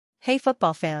Hey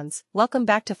football fans, welcome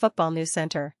back to Football News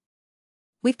Center.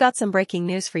 We've got some breaking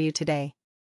news for you today.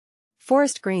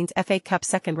 Forest Green's FA Cup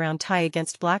second round tie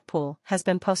against Blackpool has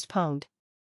been postponed.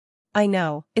 I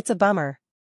know, it's a bummer.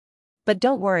 But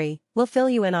don't worry, we'll fill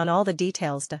you in on all the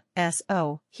details.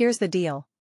 Here's the deal.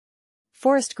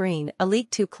 Forest Green, a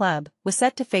League Two club, was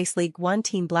set to face League One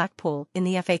team Blackpool in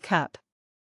the FA Cup.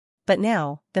 But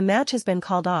now, the match has been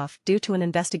called off due to an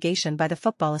investigation by the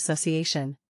Football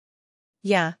Association.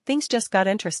 Yeah, things just got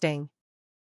interesting.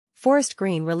 Forest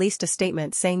Green released a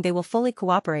statement saying they will fully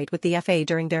cooperate with the FA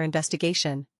during their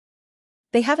investigation.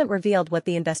 They haven't revealed what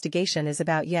the investigation is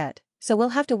about yet, so we'll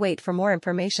have to wait for more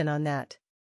information on that.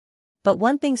 But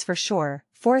one thing's for sure,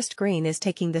 Forest Green is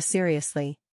taking this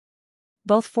seriously.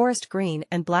 Both Forest Green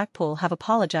and Blackpool have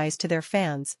apologized to their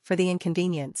fans for the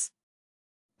inconvenience.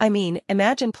 I mean,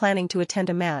 imagine planning to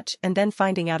attend a match and then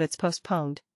finding out it's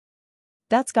postponed.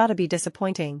 That's gotta be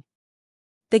disappointing.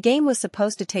 The game was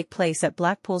supposed to take place at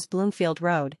Blackpool's Bloomfield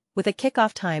Road, with a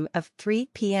kickoff time of 3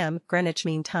 p.m. Greenwich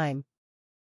Mean Time.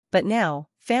 But now,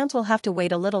 fans will have to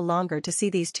wait a little longer to see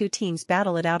these two teams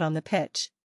battle it out on the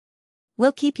pitch.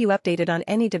 We'll keep you updated on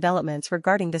any developments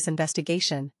regarding this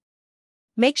investigation.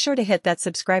 Make sure to hit that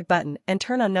subscribe button and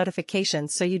turn on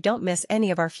notifications so you don't miss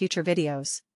any of our future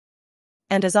videos.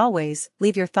 And as always,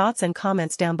 leave your thoughts and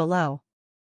comments down below.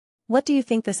 What do you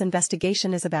think this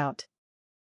investigation is about?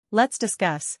 Let's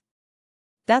discuss.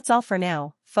 That's all for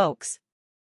now, folks.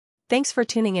 Thanks for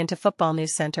tuning in to Football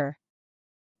News Center.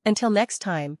 Until next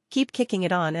time, keep kicking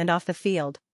it on and off the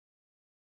field.